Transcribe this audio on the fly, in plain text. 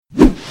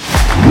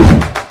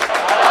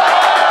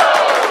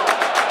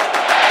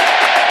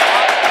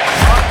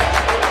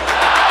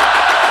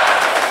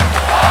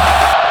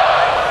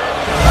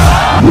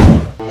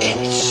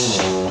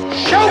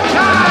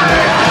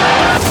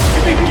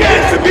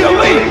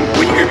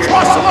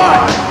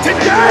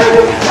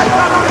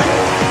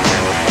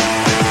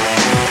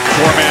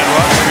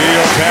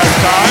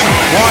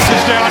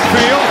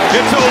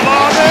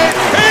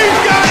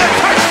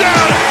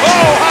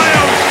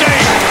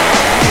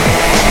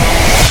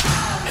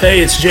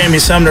Hey, it's Jamie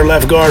Sumner,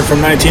 left guard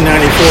from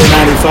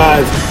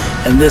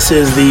 1994-95, and this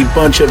is the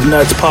Bunch of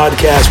Nuts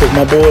podcast with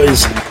my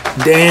boys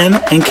Dan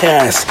and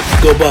Cass.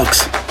 Go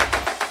Bucks.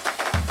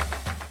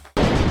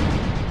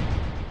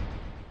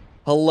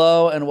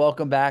 Hello and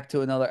welcome back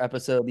to another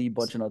episode of the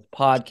Bunch of Nuts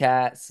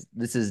podcast.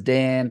 This is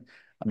Dan.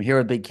 I'm here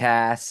with Big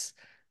Cass.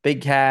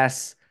 Big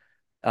Cass,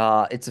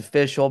 it's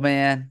official,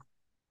 man.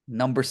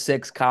 Number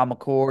 6, Kyle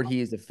McCord.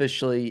 He is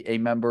officially a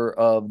member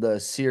of the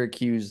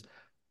Syracuse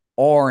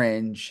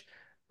Orange.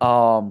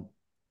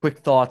 Quick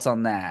thoughts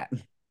on that.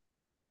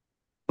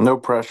 No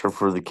pressure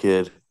for the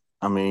kid.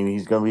 I mean,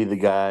 he's going to be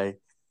the guy.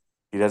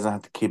 He doesn't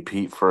have to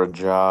compete for a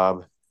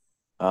job.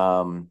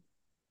 Um,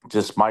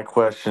 just my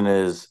question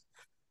is,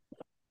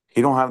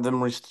 he don't have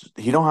them.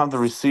 He don't have the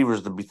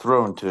receivers to be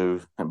thrown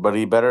to, but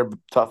he better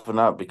toughen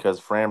up because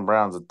Fran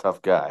Brown's a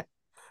tough guy.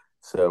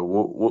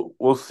 So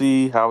we'll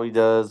see how he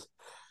does.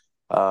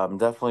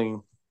 Definitely,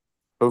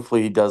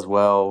 hopefully he does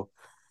well.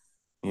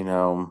 You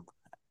know,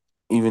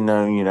 even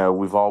though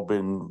we've all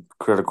been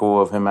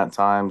critical of him at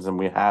times, and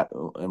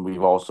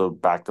we've also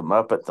backed him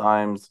up at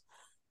times.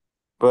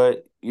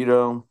 But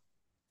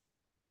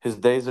his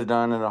days are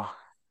done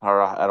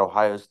are at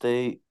Ohio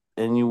State,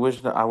 and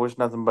I wish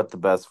nothing but the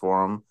best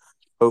for him.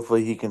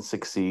 Hopefully, he can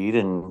succeed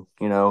and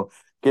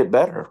get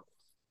better.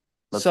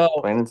 That's So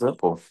plain and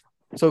simple.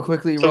 so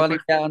quickly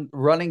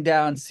running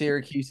down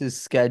Syracuse's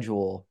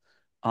schedule.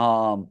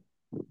 Um,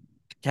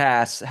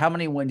 Cass, how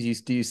many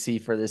wins do you see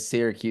for this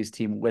Syracuse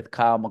team with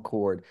Kyle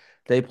McCord?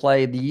 They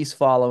play these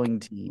following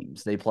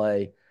teams. They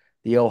play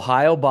the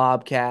Ohio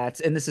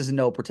Bobcats, and this is in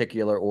no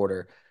particular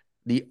order.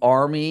 The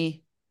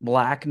Army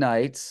Black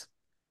Knights,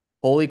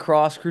 Holy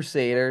Cross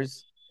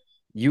Crusaders,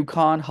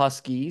 Yukon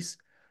Huskies,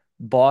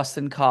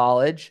 Boston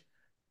College,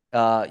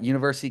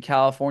 University of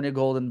California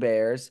Golden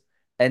Bears,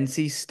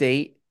 NC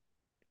State,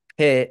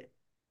 Pitt,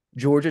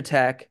 Georgia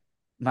Tech,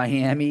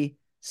 Miami,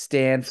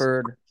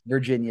 Stanford,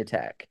 Virginia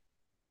Tech.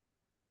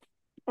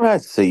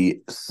 I'd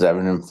say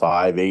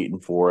 7-5,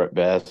 8-4 at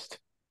best.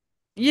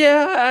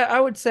 Yeah, I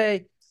would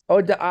say.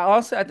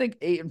 Honestly, I think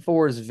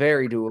 8-4 is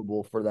very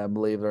doable for them,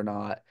 believe it or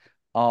not.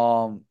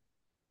 Um,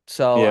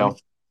 so I Yeah, mean,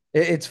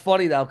 it's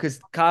funny though because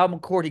Kyle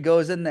McCord he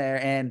goes in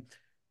there and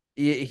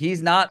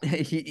he's not.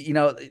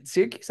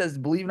 Syracuse has,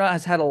 believe it or not,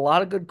 has had a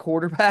lot of good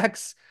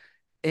quarterbacks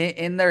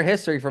in their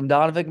history from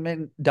Donovan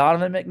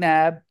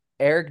McNabb,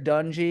 Eric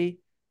Dungy,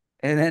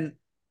 and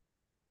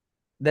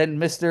then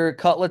Mr.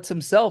 Cutlets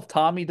himself,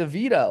 Tommy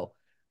DeVito,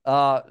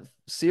 uh,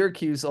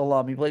 Syracuse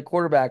alum. He played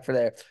quarterback for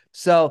there.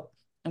 So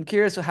I'm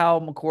curious how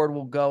McCord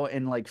will go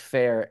in like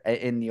fare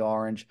in the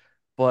orange,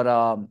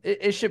 but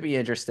it should be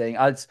interesting.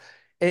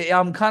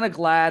 I'm kind of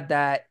glad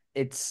that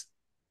it's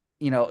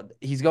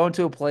he's going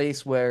to a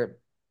place where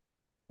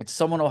it's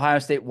someone Ohio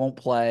State won't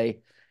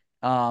play.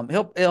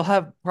 He'll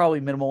have probably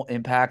minimal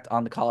impact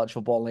on the college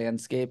football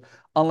landscape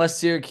unless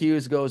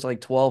Syracuse goes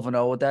like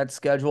 12-0 with that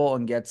schedule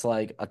and gets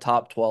like a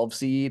top 12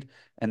 seed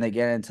and they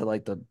get into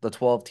like the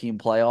 12 team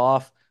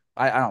playoff.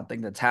 I don't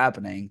think that's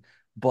happening,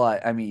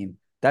 but I mean,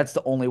 that's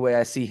the only way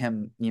I see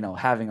him,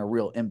 having a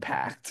real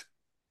impact.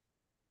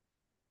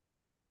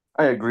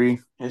 I agree.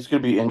 It's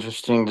going to be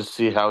interesting to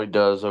see how he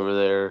does over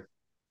there.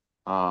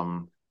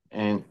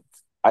 And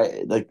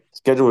I like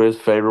schedule is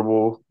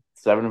favorable.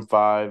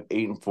 7-5,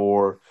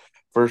 8-4.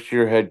 First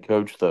year head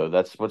coach though.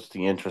 That's what's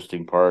the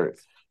interesting part.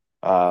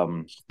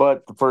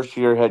 But the first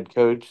year head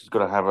coach is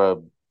going to have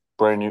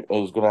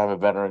a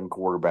veteran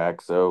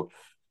quarterback. So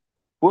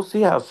we'll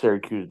see how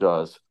Syracuse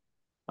does.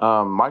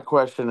 My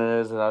question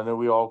is, and I know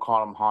we all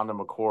call him Honda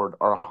McCord.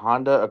 Are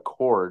Honda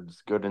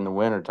Accords good in the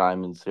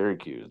wintertime in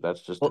Syracuse?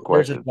 That's just the Well,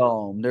 there's a question.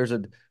 dome.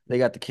 They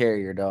got the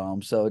carrier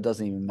dome, so it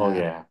doesn't even Oh matter.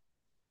 yeah.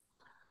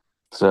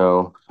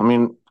 So I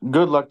mean,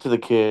 good luck to the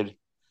kid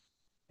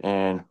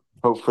and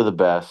hope for the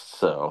best.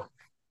 So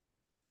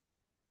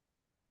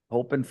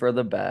Hoping for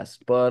the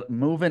best. But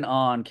moving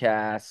on,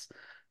 Cass.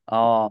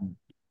 Um,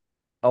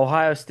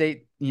 Ohio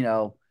State,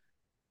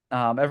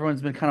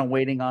 everyone's been kind of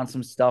waiting on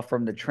some stuff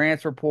from the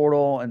transfer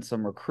portal and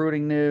some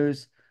recruiting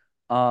news.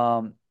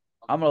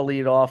 I'm going to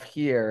lead off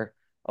here.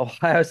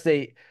 Ohio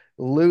State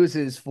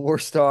loses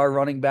four-star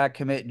running back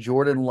commit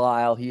Jordan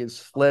Lyle. He is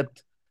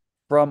flipped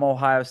from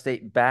Ohio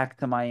State back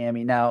to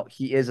Miami. Now,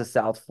 he is a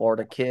South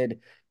Florida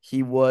kid.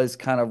 He was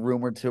kind of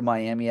rumored to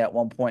Miami at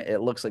one point.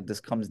 It looks like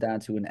this comes down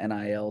to an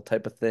NIL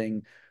type of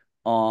thing.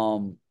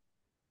 Um,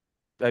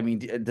 I mean,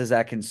 does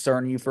that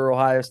concern you for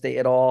Ohio State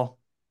at all?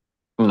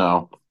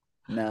 no,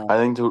 No. I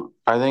think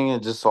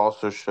it just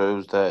also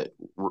shows that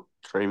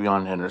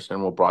Travion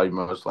Henderson will probably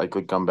most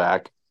likely come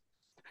back,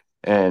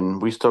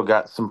 and we still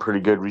got some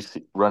pretty good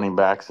running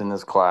backs in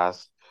this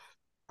class.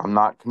 I'm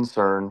not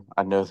concerned.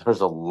 I know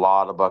there's a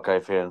lot of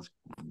Buckeye fans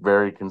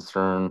very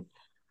concerned.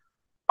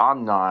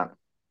 I'm not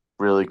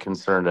really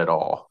concerned at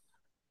all.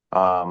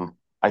 Um,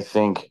 I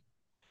think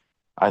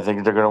I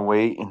think they're gonna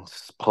wait and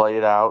play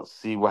it out,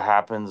 see what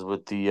happens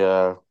with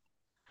the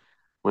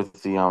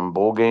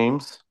bowl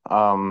games.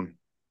 Um,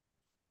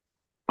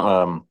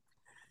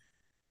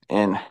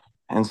 and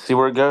and see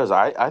where it goes.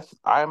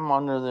 I'm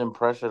under the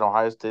impression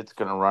Ohio State's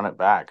going to run it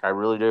back. I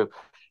really do.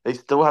 They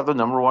still have the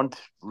number one,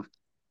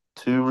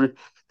 two.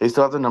 They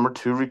still have the number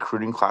two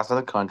recruiting class in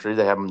the country.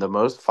 They have the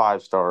most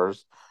five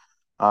stars.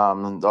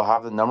 They'll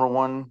have the number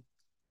one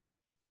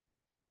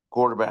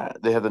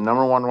quarterback. They have the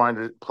number one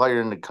wide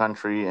player in the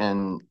country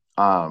in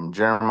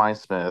Jeremiah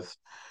Smith.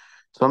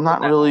 So I'm For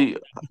not now. really.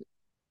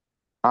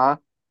 Huh?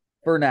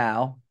 For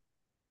now.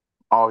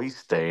 Oh, he's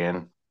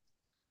staying.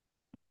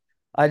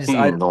 I He just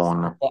I ain't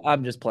going.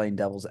 I'm just playing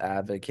devil's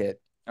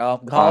advocate. I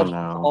College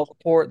know. Football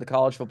Report, the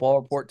College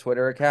Football Report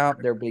Twitter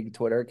account, their big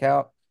Twitter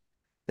account,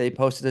 they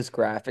posted this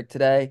graphic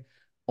today.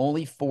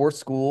 Only four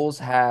schools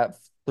have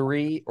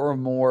three or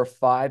more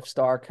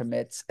five-star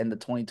commits in the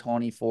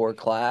 2024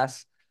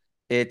 class.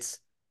 It's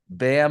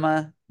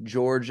Bama,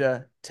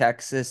 Georgia,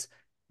 Texas,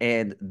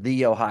 and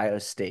the Ohio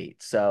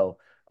State. So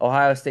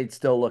Ohio State's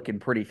still looking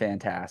pretty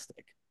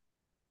fantastic.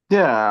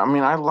 Yeah, I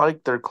mean, I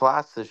like their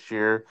class this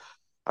year.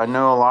 I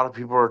know a lot of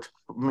people are.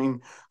 I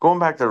mean, going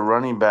back to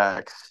running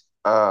backs,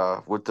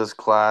 with this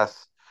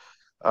class,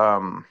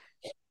 um,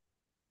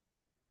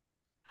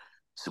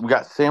 so we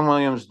got Sam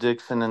Williams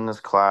Dixon in this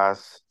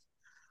class.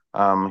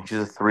 He's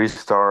a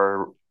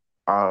three-star,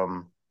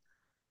 um,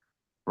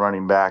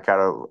 running back out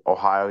of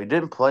Ohio. He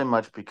didn't play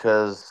much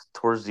because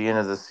towards the end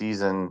of the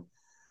season,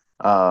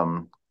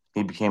 um,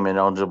 he became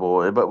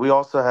ineligible. But we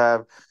also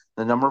have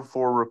the number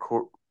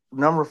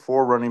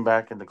four running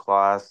back in the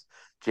class,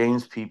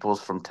 James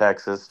Peoples from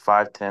Texas,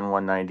 5'10",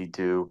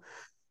 192.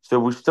 So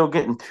we're still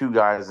getting two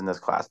guys in this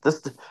class.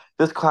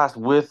 This class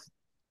with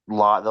the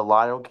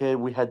Lyle kid,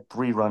 we had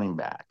three running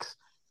backs.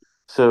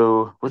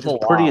 So It's which a is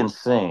pretty lot.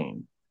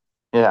 insane.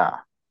 Yeah.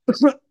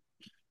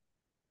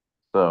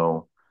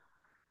 So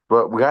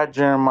but we got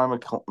Jeremiah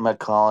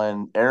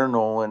McCullen, Aaron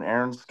Nolan,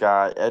 Aaron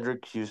Scott,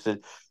 Edric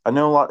Houston. I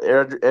know a lot.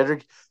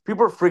 Edric,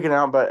 people are freaking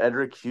out about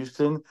Edric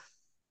Houston.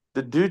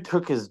 The dude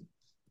took his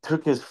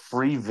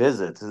free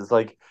visits. It's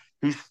like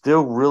he's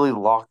still really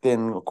locked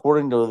in,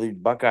 according to the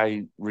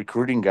Buckeye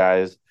recruiting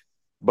guys.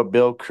 But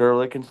Bill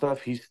Kurlick and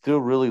stuff, he's still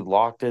really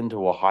locked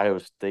into Ohio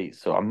State.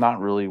 So I'm not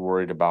really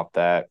worried about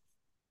that.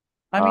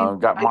 I mean,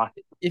 Got my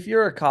if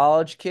you're a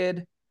college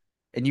kid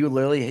and you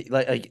literally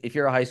like if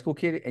you're a high school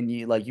kid and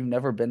you've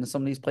never been to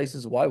some of these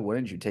places, why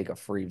wouldn't you take a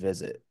free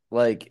visit?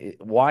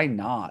 Why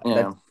not? That's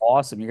yeah,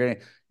 awesome. You're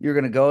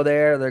gonna go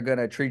there. They're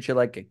gonna treat you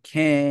like a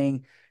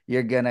king.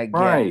 You're gonna get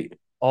right.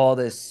 all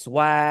this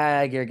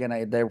swag.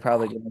 They're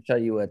probably gonna show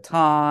you a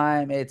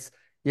time.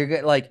 You're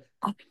gonna like.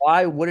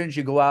 Why wouldn't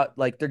you go out?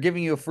 Like they're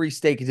giving you a free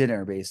steak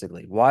dinner,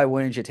 basically. Why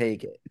wouldn't you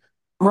take it?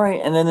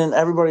 Right, and then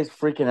everybody's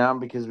freaking out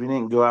because we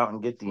didn't go out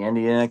and get the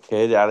Indiana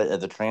kid out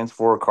at the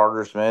transfer,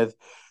 Carter Smith.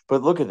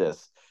 But look at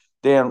this,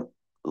 Dan.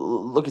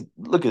 Look at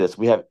this.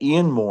 We have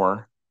Ian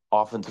Moore,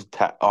 offensive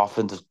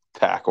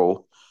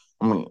tackle.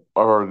 I mean,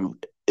 or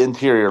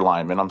interior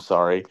lineman. I'm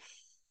sorry,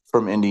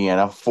 from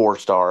Indiana,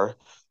 4-star.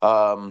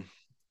 Um,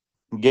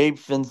 Gabe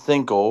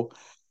Finsinkle,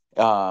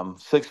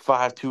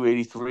 6'5",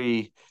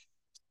 283,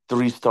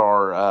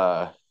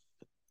 3-star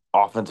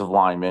offensive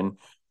lineman.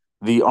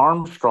 The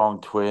Armstrong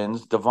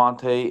twins,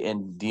 Devontae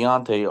and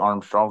Deontay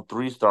Armstrong,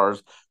 3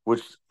 stars,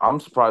 which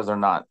I'm surprised they're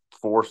not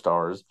 4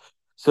 stars.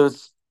 So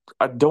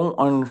I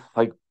don't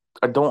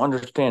I don't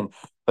understand.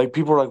 Like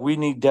people are like, we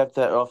need depth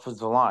at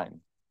offensive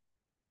line.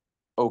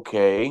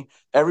 Okay,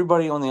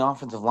 everybody on the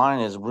offensive line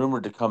is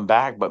rumored to come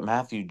back, but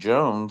Matthew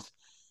Jones,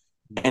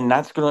 and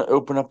that's going to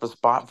open up a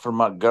spot for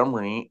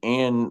Montgomery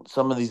and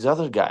some of these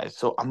other guys.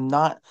 So I'm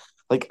not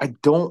I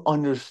don't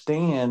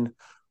understand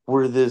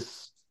where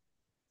this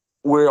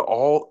where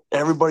all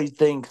everybody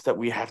thinks that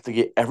we have to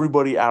get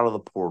everybody out of the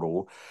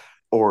portal,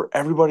 or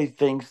everybody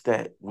thinks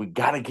that we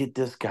got to get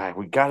this guy,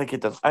 we got to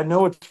get this. I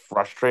know it's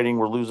frustrating,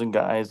 we're losing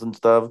guys and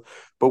stuff,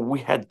 but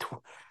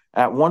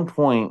at one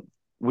point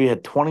we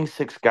had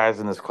 26 guys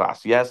in this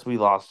class. Yes, we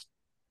lost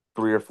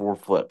three or four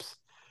flips,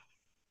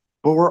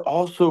 but we're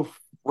also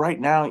right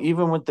now,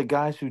 even with the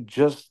guys who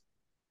just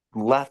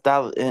left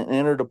out and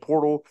entered the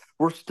portal,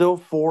 we're still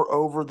four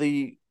over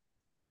the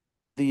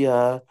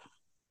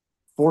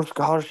four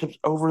scholarships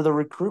over the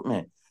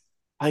recruitment.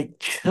 Like,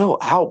 chill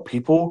out,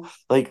 people.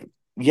 Like,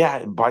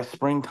 yeah, by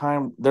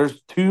springtime,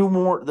 there's two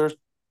more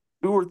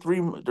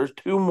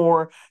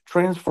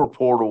transfer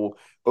portal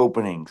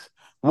openings.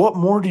 What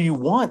more do you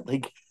want?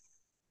 Like,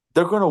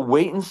 they're going to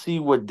wait and see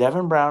what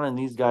Devin Brown and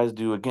these guys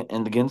do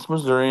against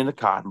Missouri in the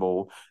Cotton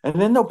Bowl, and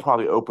then they'll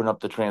probably open up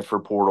the transfer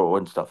portal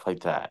and stuff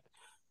like that.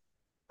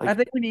 I Like,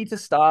 think we need to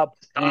stop,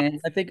 and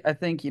I think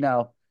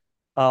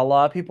a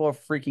lot of people are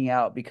freaking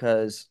out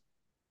because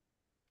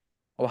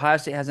Ohio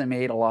State hasn't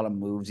made a lot of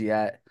moves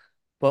yet.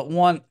 But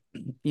one,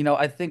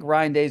 I think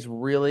Ryan Day's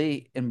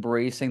really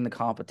embracing the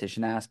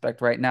competition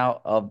aspect right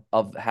now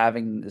of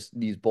having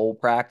these bowl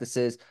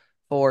practices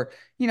for,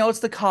 it's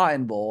the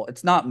Cotton Bowl.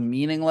 It's not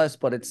meaningless,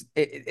 but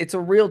it's a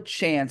real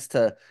chance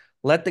to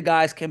let the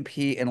guys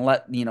compete and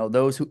let,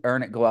 those who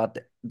earn it go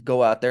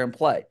out there and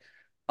play.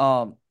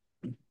 Um,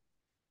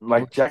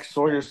 like Jack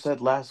Sawyer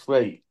said last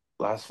week,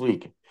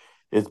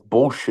 it's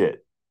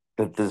bullshit.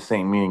 that this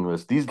ain't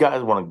meaningless. These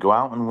guys want to go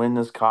out and win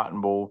this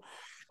Cotton Bowl.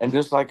 And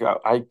just like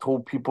I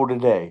told people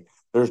today,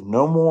 there's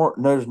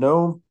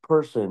no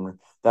person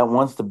that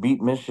wants to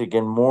beat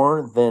Michigan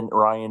more than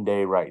Ryan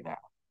Day right now,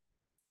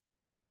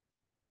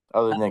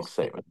 other than Nick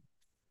Saban.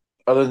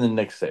 Other than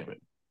Nick Saban.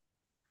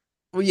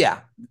 Well,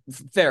 yeah,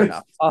 fair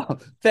enough.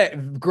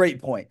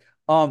 Great point.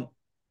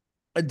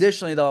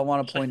 Additionally, though, I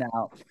want to point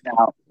out,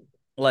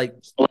 like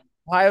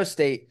Ohio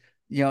State,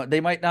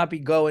 they might not be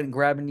going and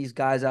grabbing these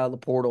guys out of the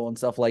portal and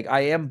stuff. Like,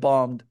 I am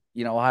bummed.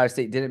 Ohio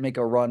State didn't make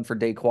a run for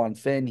Daquan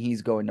Finn.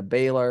 He's going to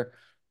Baylor.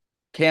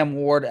 Cam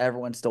Ward,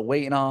 everyone's still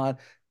waiting on.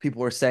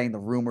 People are saying the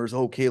rumors,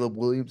 oh, Caleb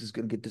Williams is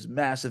going to get this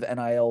massive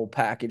NIL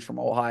package from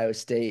Ohio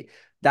State.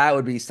 That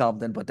would be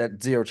something, but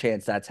that zero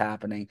chance that's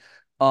happening.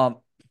 Um,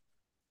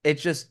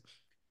 it's just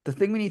the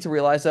thing we need to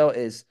realize though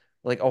is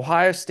like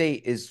Ohio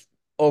State is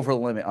over the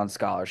limit on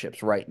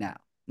scholarships right now.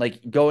 Like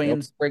going Yep.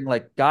 in spring,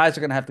 like guys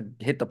are gonna have to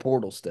hit the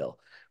portal still,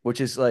 which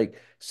is like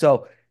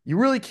so you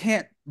really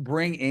can't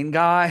bring in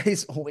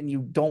guys when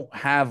you don't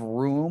have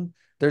room.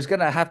 There's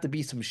gonna have to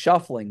be some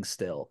shuffling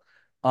still.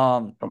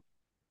 Um,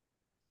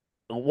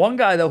 one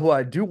guy though who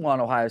I do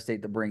want Ohio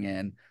State to bring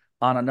in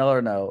on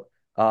another note,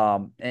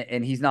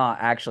 and he's not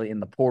actually in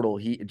the portal.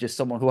 He just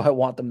someone who I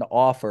want them to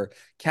offer.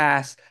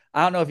 Cass,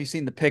 I don't know if you've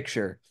seen the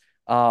picture.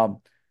 Um,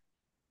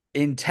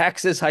 in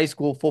Texas high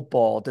school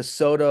football,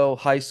 DeSoto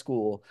High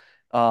School,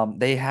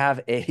 they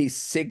have a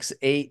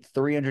 6'8",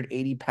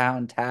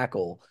 380-pound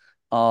tackle,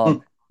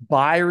 um,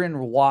 Byron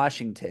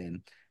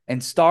Washington.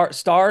 And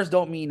stars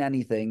don't mean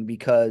anything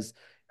because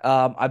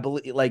I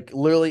believe like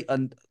literally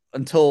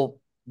until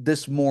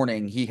this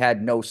morning he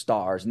had no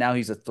stars. Now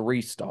he's a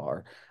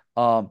 3-star.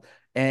 Um,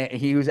 and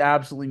he was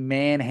absolutely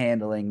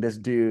manhandling this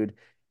dude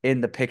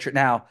in the picture.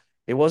 Now,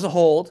 it was a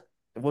hold.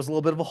 It was a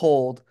little bit of a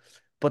hold.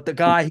 But the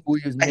guy who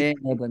he was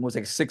manhandling was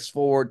like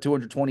 6'4",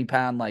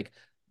 220-pound, like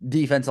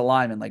defensive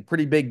lineman, like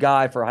pretty big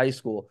guy for high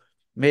school.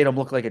 Made him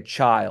look like a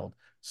child.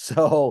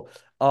 So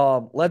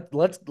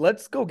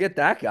let's go get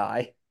that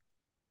guy.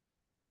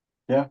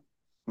 Yeah.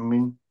 I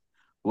mean,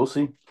 we'll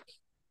see.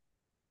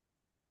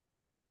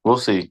 We'll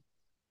see.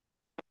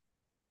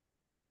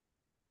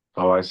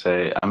 Oh, I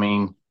say. I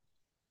mean,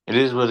 it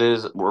is what it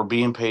is. We're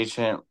being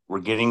patient. We're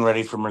getting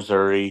ready for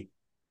Missouri.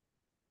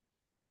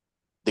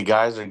 The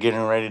guys are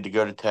getting ready to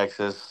go to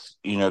Texas.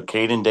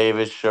 Caden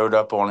Davis showed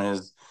up on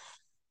his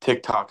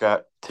TikTok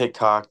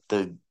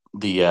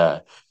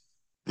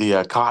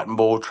the Cotton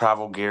Bowl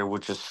travel gear,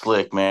 which is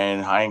slick,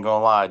 man. I ain't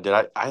gonna lie. Did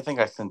I think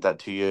I sent that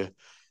to you? They're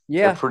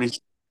Yeah,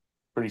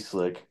 pretty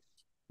slick.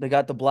 they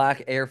got the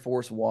black Air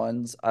Force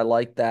Ones. I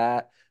like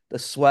that. The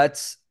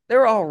sweats,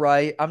 they're all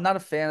right. I'm not a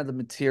fan of the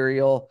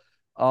material.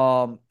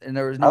 And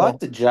there was no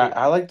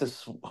I like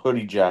this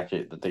hoodie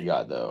jacket that they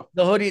got though.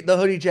 the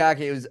hoodie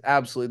jacket was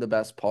absolutely the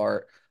best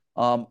part.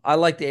 I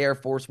like the Air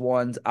Force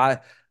Ones. I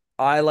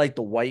like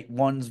the white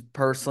ones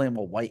personally. I'm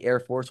a white Air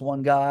Force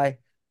One guy,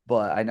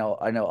 but I know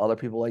other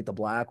people like the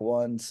black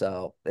ones,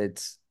 so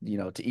it's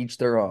to each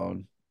their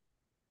own.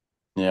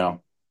 Yeah.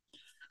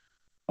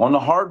 On the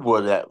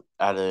hardwood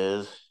that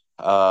is,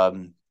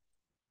 um,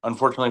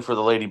 unfortunately for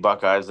the Lady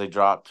Buckeyes, they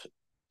dropped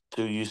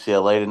to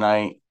UCLA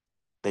tonight.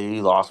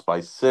 They lost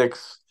by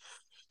 6.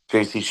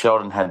 JC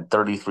Sheldon had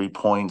 33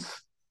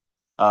 points.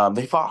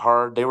 They fought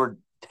hard. They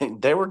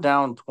were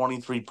down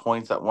 23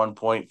 points at one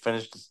point.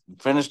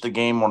 Finished the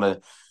game on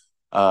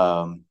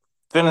a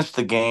finished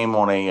the game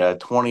on a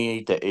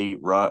 28-8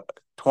 run.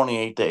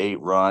 28-8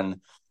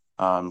 run.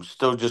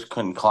 Still just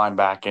couldn't climb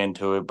back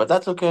into it, but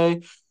that's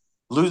okay.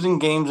 Losing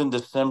games in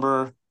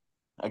December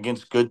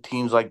against good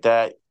teams like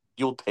that,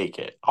 you'll take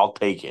it. I'll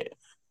take it.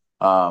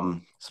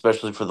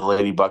 Especially for the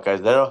Lady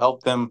Buckeyes. That'll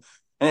help them,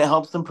 and it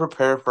helps them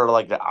prepare for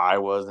like the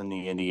Iowas and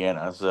the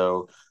Indiana.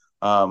 So,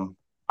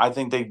 I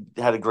think they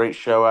had a great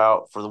show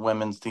out for the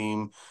women's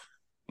team.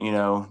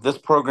 This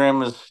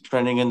program is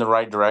trending in the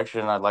right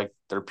direction. I like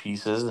their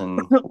pieces,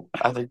 and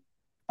I think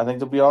I think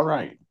they'll be all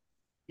right.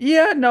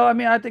 Yeah, no, I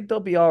mean I think they'll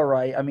be all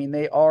right. I mean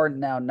they are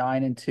now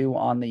 9-2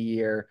 on the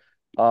year.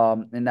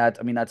 And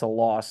that's a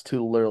loss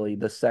to literally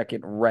the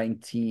second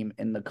ranked team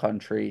in the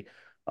country.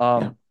 Yeah.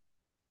 Um,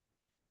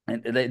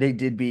 and they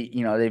did beat,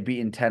 they've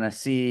beaten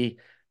Tennessee,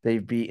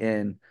 they've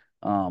beaten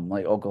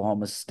like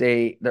Oklahoma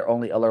State. Their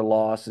only other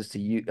loss is to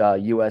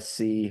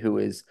USC, who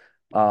is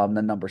the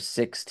number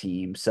 6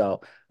 team.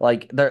 So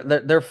like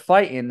they're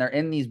fighting, they're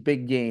in these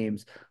big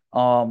games.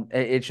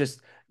 It's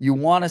just you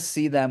want to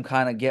see them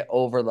kind of get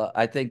over the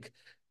I think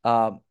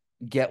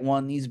get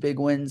one of these big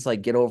wins,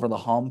 like get over the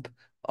hump.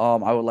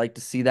 I would like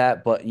to see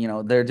that, but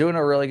they're doing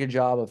a really good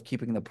job of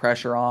keeping the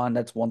pressure on.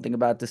 That's one thing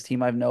about this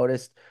team I've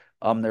noticed.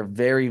 They're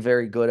very,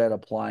 very good at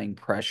applying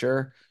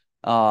pressure.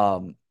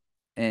 Um,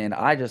 and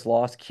I just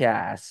lost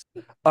Cass.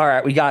 All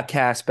right, we got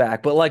Cass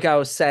back. But like I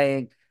was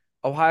saying,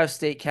 Ohio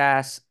State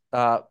Cass,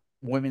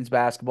 women's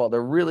basketball,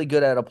 they're really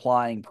good at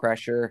applying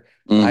pressure.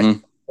 I Mm-hmm.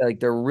 like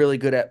they're really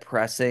good at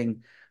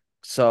pressing.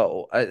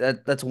 So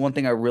that's one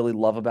thing I really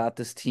love about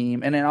this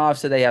team. And then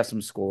obviously they have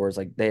some scores,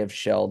 like they have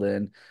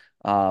Sheldon.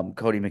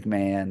 Cody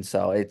McMahon.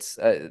 So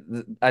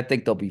I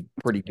think they'll be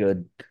pretty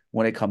good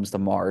when it comes to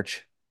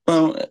March.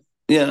 Well,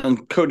 yeah,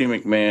 and Cody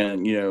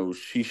McMahon,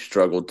 she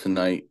struggled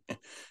tonight.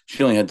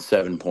 She only had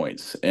 7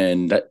 points,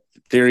 and that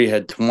Theory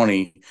had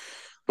 20.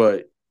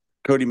 But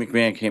Cody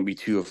McMahon can't be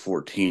 2 of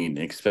 14 and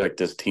expect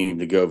this team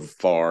to go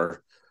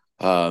far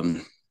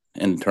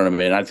in the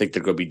tournament. I think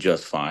they're going to be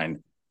just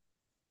fine.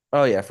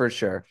 Oh yeah, for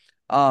sure.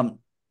 Um,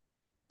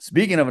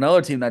 Speaking of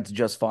another team that's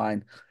just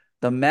fine,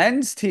 the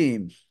men's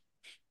team,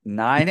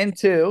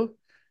 9-2.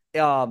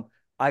 Um,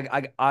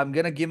 I'm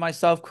gonna give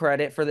myself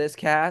credit for this,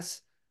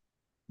 Cass.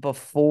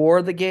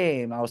 Before the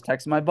game, I was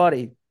texting my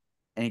buddy,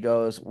 and he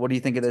goes, "What do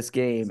you think of this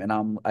game?" And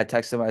I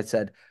texted him. I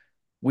said,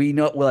 "We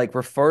know, like,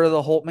 refer to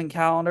the Holtman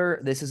calendar.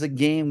 This is a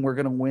game we're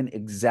gonna win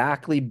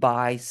exactly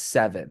by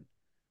 7."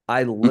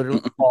 I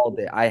literally called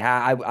it.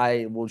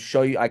 I will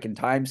show you. I can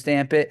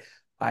timestamp it.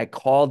 I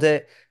called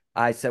it.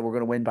 I said we're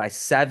gonna win by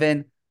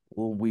 7.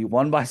 We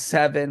won by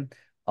 7.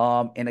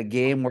 In a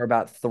game where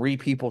about 3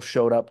 people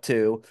showed up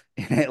to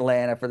in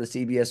Atlanta for the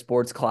CBS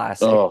Sports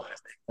Classic. Oh,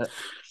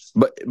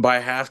 but by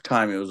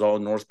halftime, it was all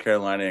North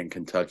Carolina and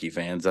Kentucky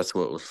fans. That's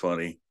what was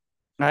funny.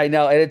 I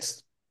know, and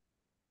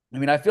I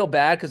mean, I feel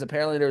bad because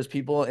apparently there was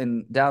people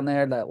in down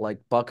there that like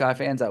Buckeye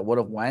fans that would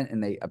have went,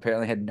 and they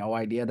apparently had no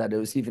idea that it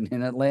was even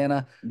in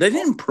Atlanta. They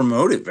didn't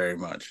promote it very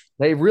much.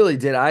 They really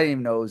did. I didn't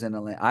even know it was in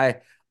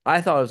Atlanta.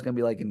 I thought it was gonna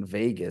be like in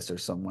Vegas or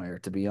somewhere,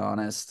 to be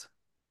honest.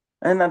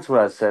 And that's what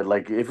I said.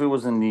 Like, if it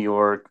was in New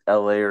York,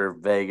 LA, or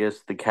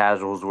Vegas, the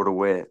casuals would have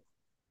went.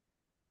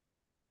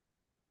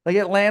 Like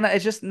Atlanta,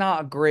 it's just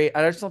not great.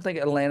 I just don't think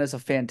Atlanta's a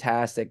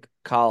fantastic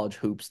college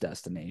hoops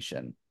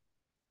destination.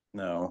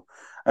 No.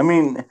 I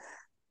mean,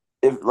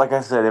 if like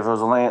I said, if it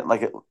was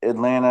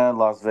Atlanta,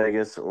 Las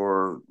Vegas,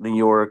 or New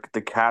York,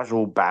 the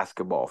casual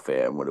basketball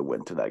fan would have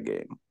went to that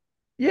game,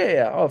 Yeah,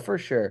 yeah, oh, for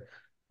sure.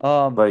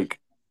 Um, like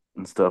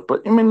and stuff.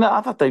 But I mean,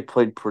 I thought they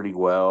played pretty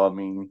well. I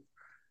mean,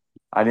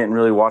 I didn't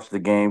really watch the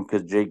game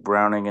because Jake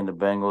Browning and the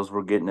Bengals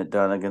were getting it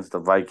done against the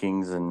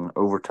Vikings in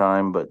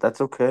overtime. But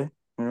that's okay.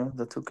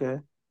 That's okay.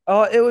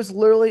 it was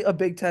literally a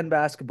Big Ten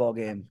basketball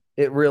game.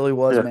 It really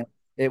was, Yeah. man.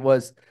 It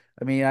was.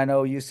 I mean, I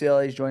know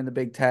UCLA's joined the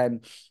Big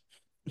Ten.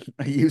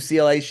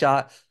 UCLA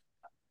shot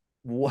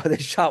they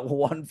shot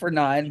 1 for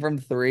 9 from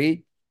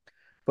three,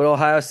 but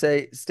Ohio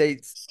State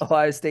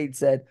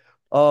said,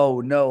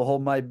 "Oh no,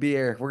 hold my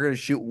beer. We're gonna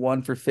shoot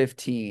 1 for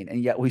 15,"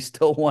 and yet we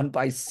still won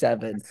by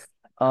 7.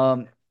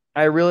 Um,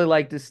 I really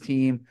like this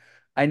team.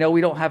 I know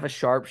we don't have a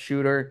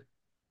sharpshooter.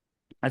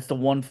 That's the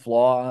one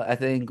flaw. I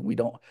think we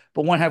don't.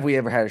 But when have we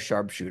ever had a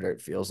sharpshooter?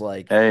 It feels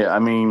like. Hey, I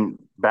mean,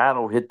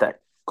 Battle hit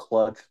that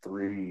clutch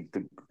three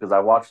because I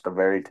watched the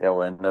very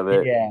tail end of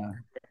it. Yeah.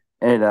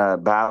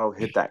 And Battle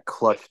hit that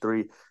clutch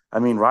three. I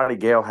mean, Roddy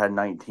Gale had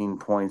 19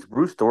 points.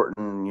 Bruce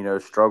Thornton,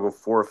 struggled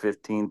 4 of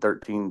 15,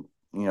 13,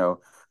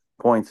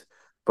 points.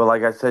 But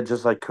like I said,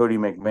 just like Cody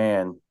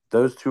McMahon,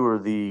 those two are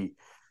the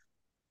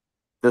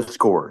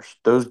scorers.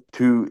 Those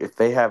two, if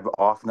they have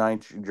off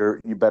nights,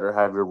 you better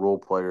have your role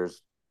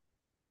players,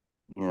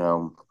 you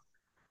know,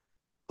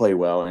 play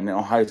well. And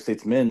Ohio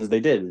State's men's, they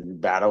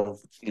did. Battle,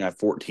 had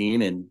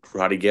 14, and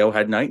Roddy Gale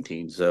had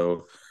 19.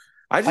 So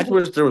I I just just,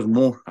 wish there was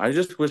more. I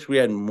just wish we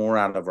had more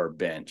out of our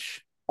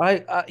bench.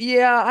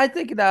 yeah, I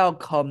think that'll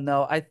come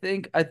though. I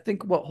think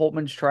what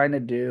Holtman's trying to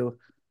do,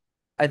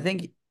 I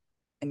think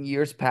in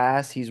years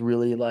past, he's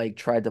really like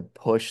tried to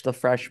push the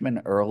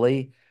freshmen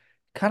early.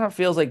 Kind of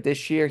feels like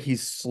this year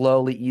he's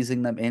slowly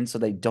easing them in so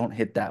they don't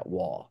hit that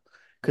wall.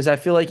 Because I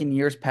feel like in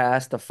years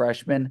past, the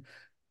freshmen,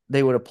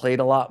 they would have played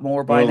a lot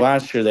more by Well, now.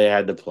 last year they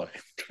had to play.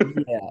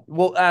 Yeah,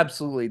 well,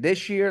 absolutely.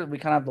 This year we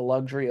kind of have the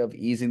luxury of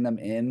easing them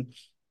in.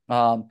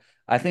 Um,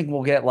 I think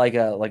we'll get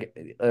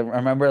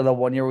remember the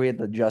one year we had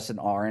the Justin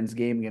Ahrens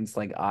game against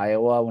like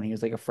Iowa when he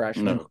was like a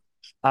freshman. No.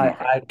 I, Oh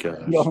my I gosh.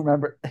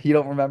 you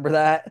don't remember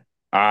that?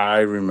 I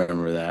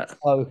remember that.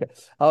 Oh, okay.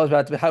 I was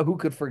about to how who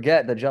could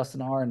forget the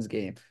Justin Ahrens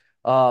game?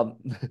 Um,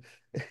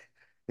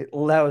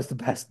 that was the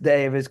best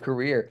day of his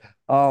career.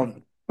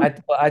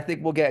 I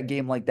think we'll get a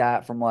game like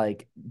that from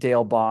like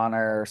Dale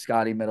Bonner,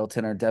 Scotty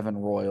Middleton, or Devin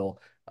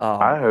Royal.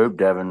 I Um, hope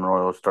Devin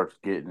Royal starts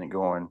getting it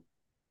going.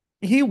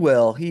 He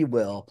will. He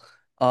will.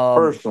 Um,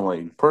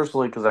 Personally,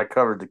 because I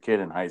covered the kid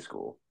in high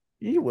school.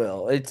 he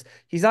will.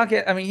 He's not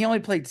getting. I mean, he only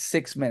played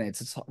 6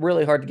 minutes. It's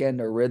really hard to get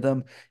into a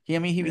rhythm. He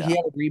Yeah. had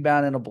a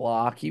rebound and a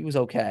block. He was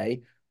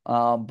okay.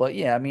 But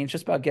yeah, I mean, it's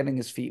just about getting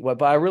his feet wet.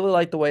 But I really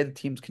like the way the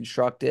team's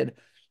constructed,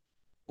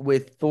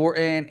 with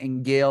Thornton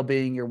and Gale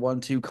being your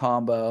 1-2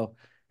 combo,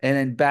 and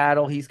in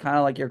Battle, he's kind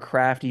of like your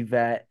crafty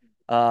vet.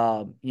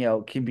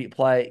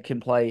 Can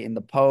play in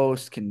the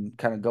post, can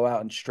kind of go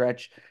out and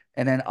stretch,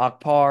 and then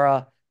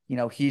Akpara,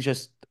 he's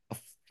just a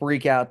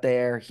freak out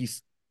there.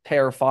 He's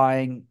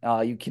terrifying.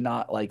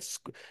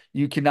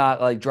 You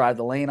cannot like drive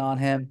the lane on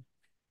him.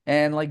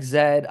 And like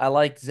Zed, I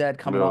like Zed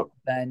coming off No.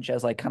 the bench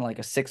as like kind of like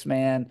a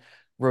 6-man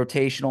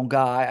rotational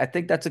guy. I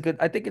think it's a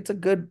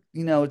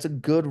it's a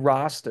good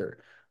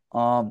roster.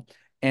 Um,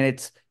 and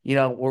it's,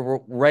 we're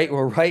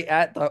right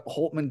at the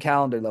Holtman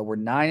calendar though. We're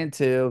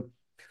 9-2.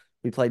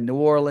 We play New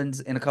Orleans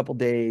in a couple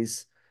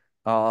days.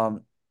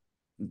 Um,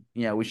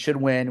 we should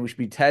win. We should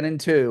be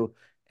 10-2,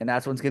 and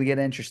that's when it's going to get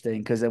interesting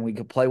because then we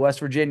could play West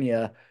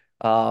Virginia,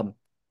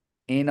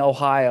 in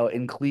Ohio,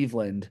 in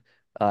Cleveland.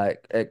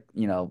 The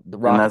And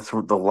Rocket that's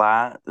what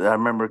I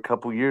remember a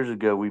couple years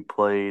ago we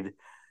played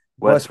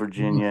West West.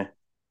 Virginia,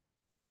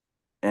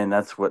 and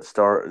that's what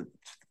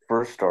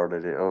first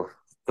started it. Oh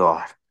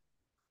God,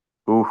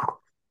 oof,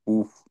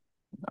 oof.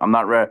 I'm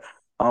not ready.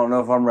 I don't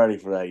know if I'm ready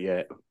for that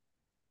yet.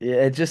 Yeah,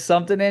 it's just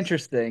something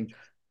interesting.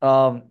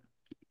 Um,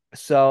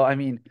 so I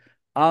mean,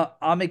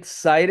 I'm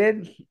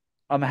excited.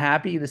 I'm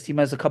happy. This team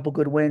has a couple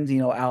good wins.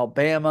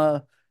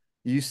 Alabama,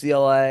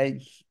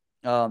 UCLA,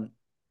 um,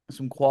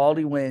 some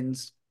quality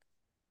wins.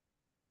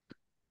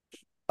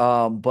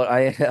 But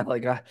I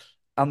like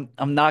I'm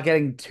not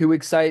getting too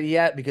excited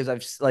yet because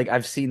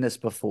I've seen this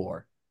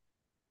before.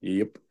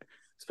 Yep.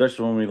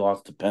 Especially when we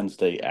lost to Penn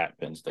State at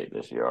Penn State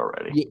this year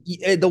already.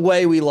 The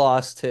way we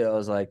lost too, I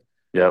was like,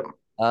 Yep.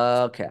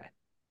 okay,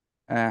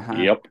 uh-huh.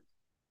 Yep.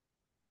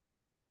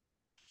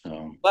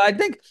 So But I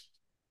think,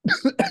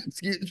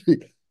 excuse me,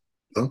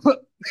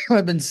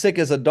 I've been sick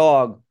as a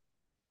dog.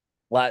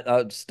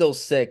 Still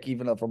sick,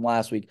 even though from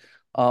last week.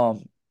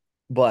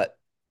 But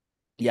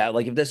yeah,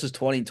 like if this was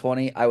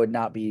 2020, I would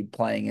not be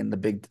playing in the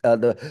big.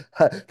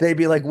 They'd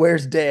be like,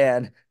 "Where's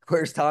Dan?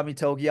 Where's Tommy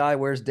Togiai?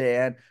 Where's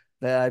Dan?"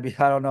 I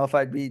don't know if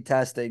I'd be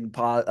testing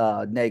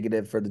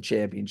negative for the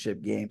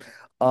championship game.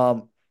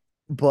 Um,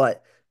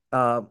 but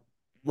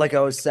like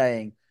I was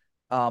saying,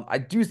 I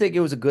do think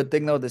it was a good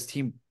thing though. This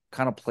team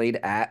kind of played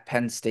at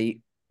Penn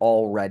State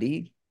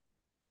already,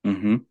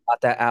 mm-hmm.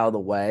 got that out of the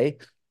way,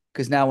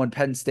 because now when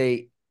Penn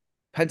State's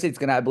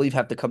gonna, I believe,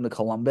 have to come to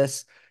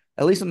Columbus.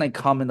 At least when they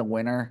come in the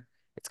winter,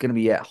 it's gonna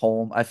be at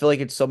home. I feel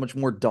like it's so much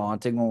more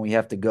daunting when we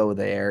have to go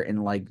there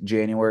in like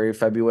January,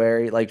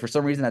 February. Like for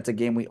some reason, that's a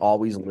game we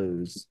always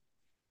lose.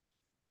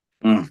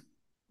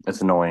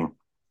 It's annoying.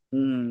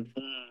 Mm.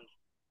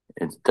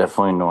 It's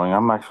definitely annoying.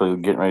 I'm actually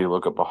getting ready to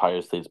look up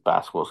Ohio State's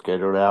basketball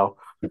schedule now.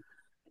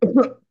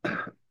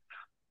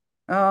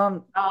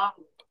 Um,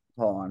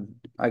 hold on,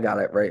 I got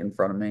it right in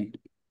front of me.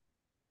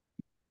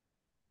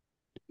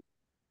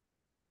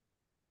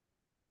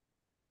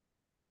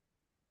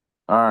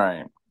 All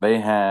right. They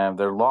have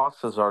their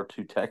losses are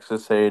to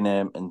Texas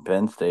A&M and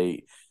Penn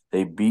State.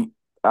 They beat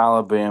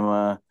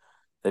Alabama.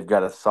 They've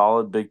got a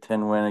solid Big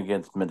Ten win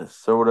against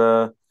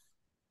Minnesota,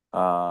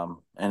 and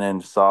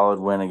then solid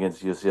win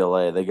against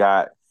UCLA. They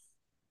got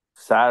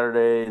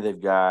Saturday.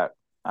 They've got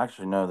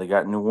actually no. They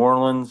got New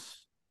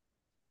Orleans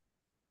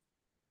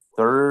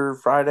third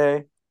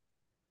Friday,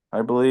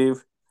 I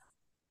believe,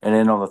 and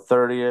then on the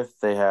 30th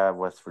they have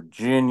West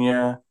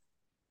Virginia,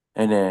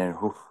 and then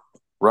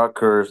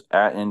Rutgers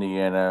at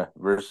Indiana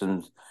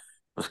versus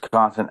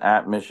Wisconsin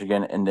at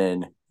Michigan, and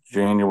then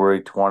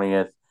January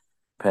 20th,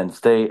 Penn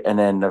State, and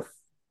then to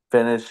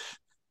finish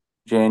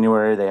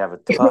January, they have a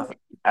tough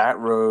at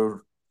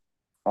road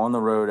on the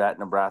road at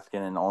Nebraska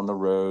and on the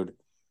road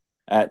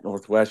at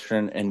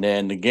Northwestern, and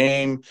then the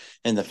game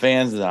and the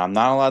fans that I'm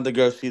not allowed to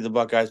go see the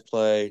Buckeyes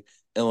play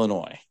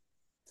Illinois.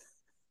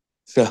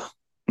 So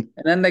And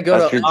then they go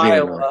that's to your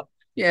January. Iowa.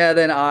 Yeah,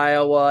 then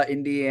Iowa,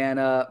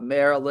 Indiana,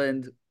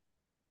 Maryland,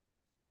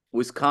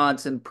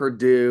 Wisconsin,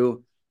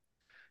 Purdue,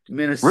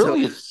 Minnesota,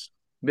 Really, it's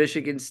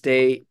Michigan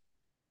State,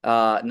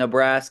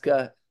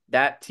 Nebraska,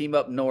 that team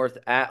up north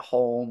at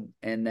home,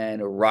 and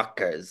then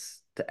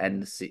Rutgers to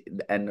end the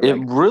it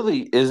regular.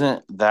 really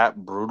isn't that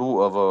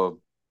brutal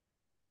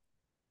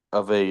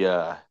of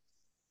a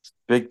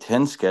Big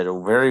Ten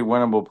schedule. Very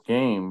winnable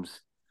games,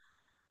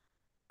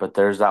 but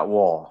there's that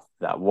wall.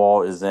 That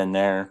wall is in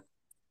there.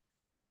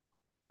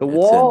 The It's in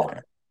wall,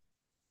 there.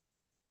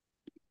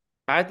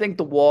 I think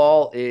the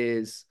wall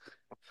is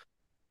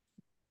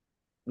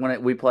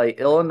we play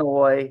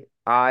Illinois,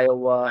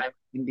 Iowa,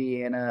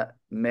 Indiana,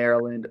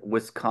 Maryland,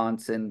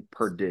 Wisconsin,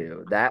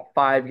 Purdue. That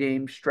 5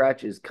 game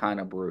stretch is kind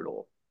of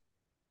brutal.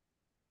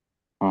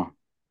 Hmm.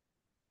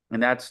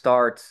 And that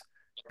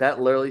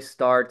literally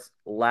starts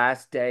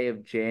last day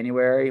of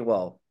January,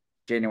 well,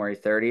 January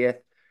 30th,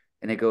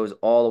 and it goes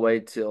all the way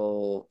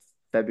till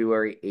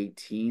February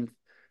 18th.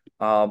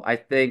 I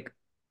think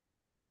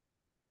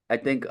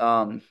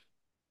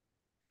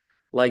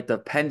like the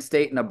Penn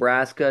State,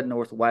 Nebraska,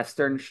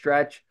 Northwestern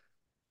stretch,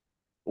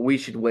 we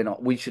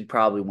should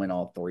probably win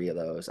all 3 of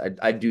those.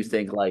 I do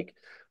think like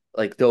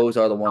those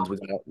are the ones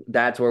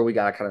that's where we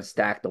gotta kind of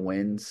stack the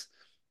wins.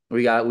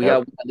 We got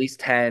Yep. at least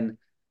 10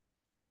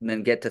 and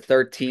then get to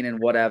 13 and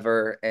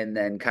whatever, and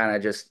then kind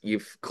of just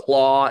you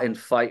claw and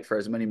fight for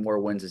as many more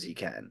wins as you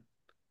can.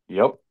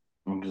 Yep.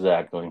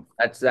 Exactly.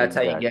 That's how you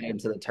get Exactly.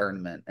 into the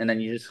tournament, and then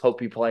you just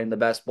hope you're playing the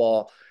best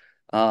ball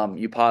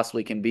you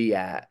possibly can be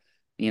at.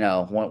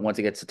 Once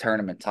it gets to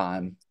tournament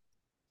time.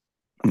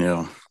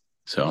 Yeah.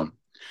 So,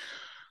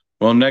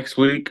 well, next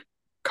week,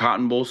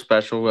 Cotton Bowl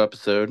special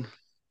episode.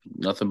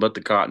 Nothing but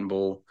the Cotton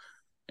Bowl.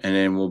 And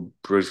then we'll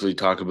briefly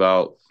talk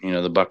about,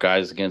 the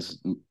Buckeyes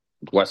against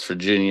West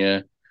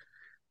Virginia.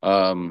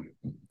 Um,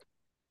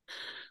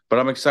 But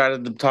I'm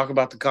excited to talk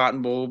about the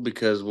Cotton Bowl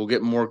because we'll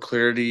get more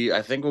clarity.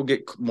 I think we'll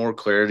get more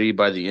clarity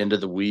by the end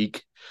of the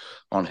week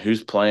on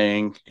who's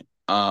playing.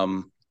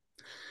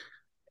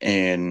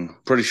 And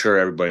pretty sure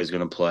everybody's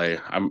going to play.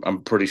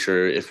 I'm pretty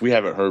sure if we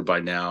haven't heard by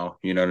now,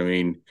 you know what I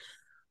mean.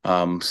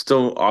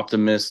 Still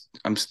optimist.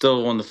 I'm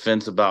still on the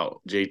fence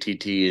about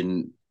JTT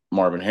and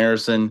Marvin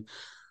Harrison,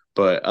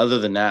 but other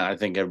than that, I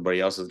think everybody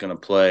else is going to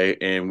play,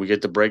 and we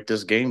get to break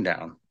this game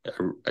down.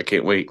 I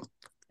can't wait.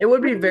 It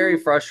would be very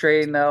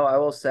frustrating, though, I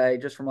will say,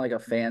 just from like a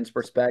fan's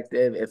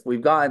perspective, if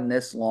we've gone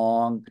this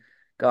long,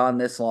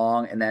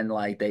 and then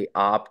like they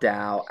opt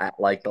out at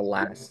like the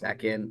last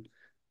second.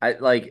 I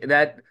like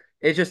that.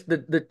 It's just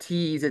the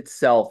tease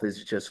itself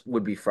is just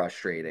would be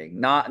frustrating.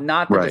 Not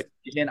the Right.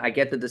 decision. I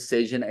get the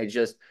decision. It's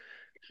just,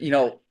 you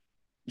know,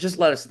 just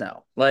let us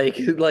know. Like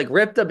like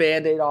rip the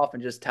Band-Aid off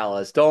and just tell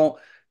us. Don't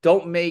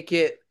make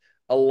it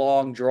a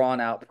long drawn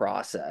out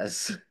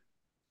process.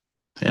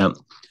 Yeah.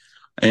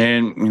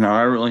 And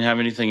I don't really have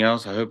anything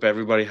else. I hope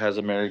everybody has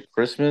a Merry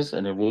Christmas,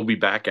 and then we'll be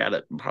back at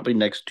it probably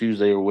next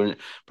Tuesday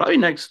probably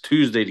next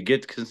Tuesday to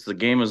get since the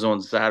game is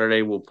on Saturday.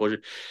 It'll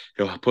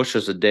push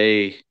us a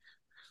day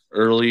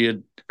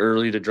early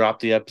to drop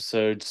the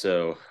episode.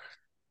 So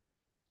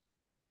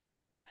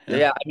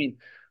Yeah, I mean,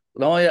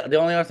 the only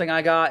other thing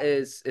I got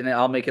is, and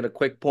I'll make it a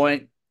quick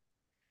point,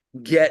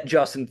 get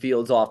Justin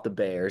Fields off the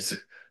Bears.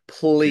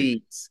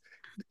 Please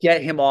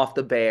get him off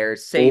the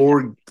Bears. Save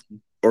him.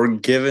 or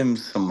give him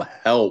some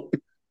help.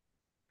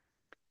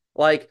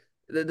 Like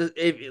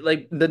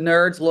like the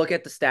nerds look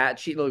at the stat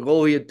sheet like,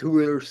 oh, he had 2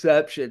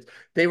 interceptions.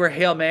 They were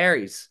Hail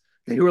Marys.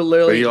 They were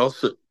But he literally,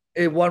 also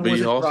and one but was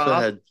he a also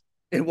drop, had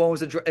and one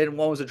was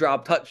a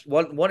drop touch.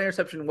 One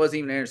interception wasn't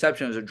even an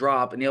interception, it was a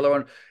drop, and the other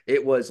one,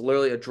 it was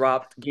literally a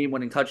dropped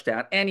game-winning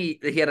touchdown. And he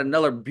had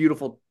another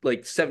beautiful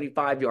like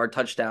 75-yard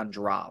touchdown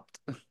dropped.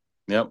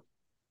 yep.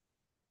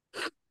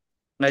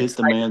 Get It's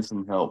the man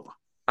some help.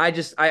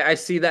 I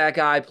see that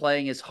guy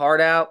playing his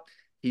heart out.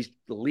 He's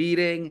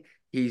leading.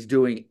 He's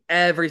doing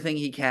everything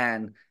he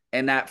can,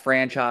 and that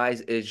franchise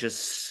is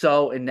just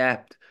so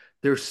inept.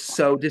 They're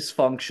so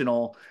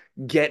dysfunctional.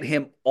 Get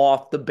him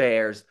off the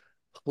Bears,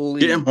 Get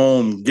please. him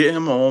home. Get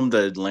him home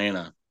to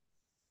Atlanta.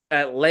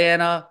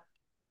 Atlanta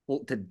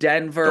to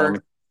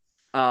Denver.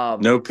 Don't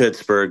Um, No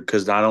Pittsburgh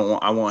because I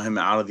want him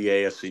out of the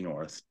AFC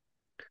North.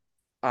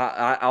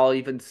 I'll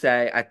even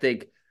say I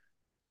think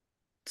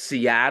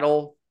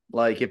Seattle,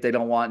 like if they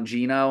don't want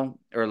Geno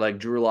or like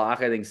Drew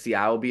Lock, I think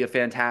Seattle would be a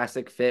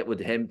fantastic fit with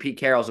him. Pete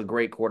Carroll's a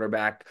great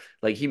quarterback.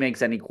 Like he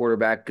makes any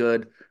quarterback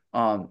good.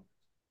 Um,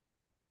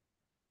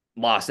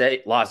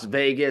 Las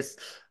Vegas,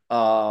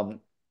 um,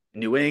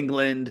 New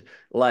England,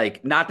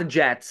 like not the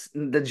Jets.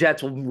 The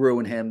Jets will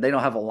ruin him. They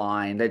don't have a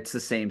line. That's the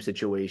same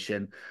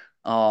situation.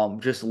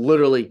 Just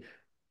literally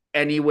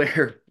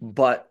anywhere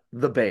but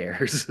the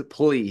Bears,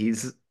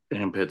 please.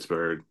 And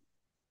Pittsburgh.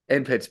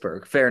 And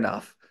Pittsburgh. Fair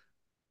enough.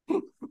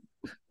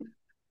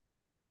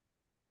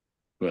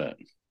 But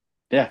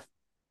yeah,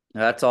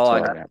 That's all that's I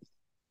all I got. got.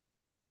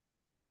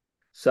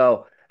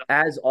 So,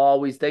 as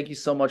always, thank you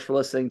so much for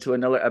listening to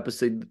another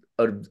episode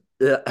of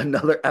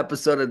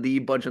the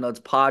Bunch of Nuts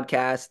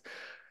podcast.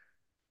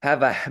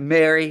 Have a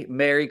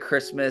merry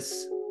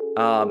Christmas,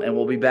 and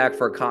we'll be back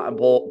for a Cotton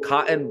Bowl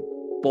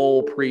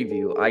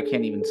preview. I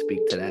can't even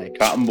speak today.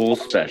 Cotton Bowl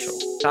special.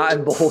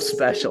 Cotton Bowl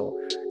special.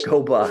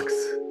 Go Bucks.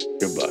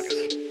 Good Bucks.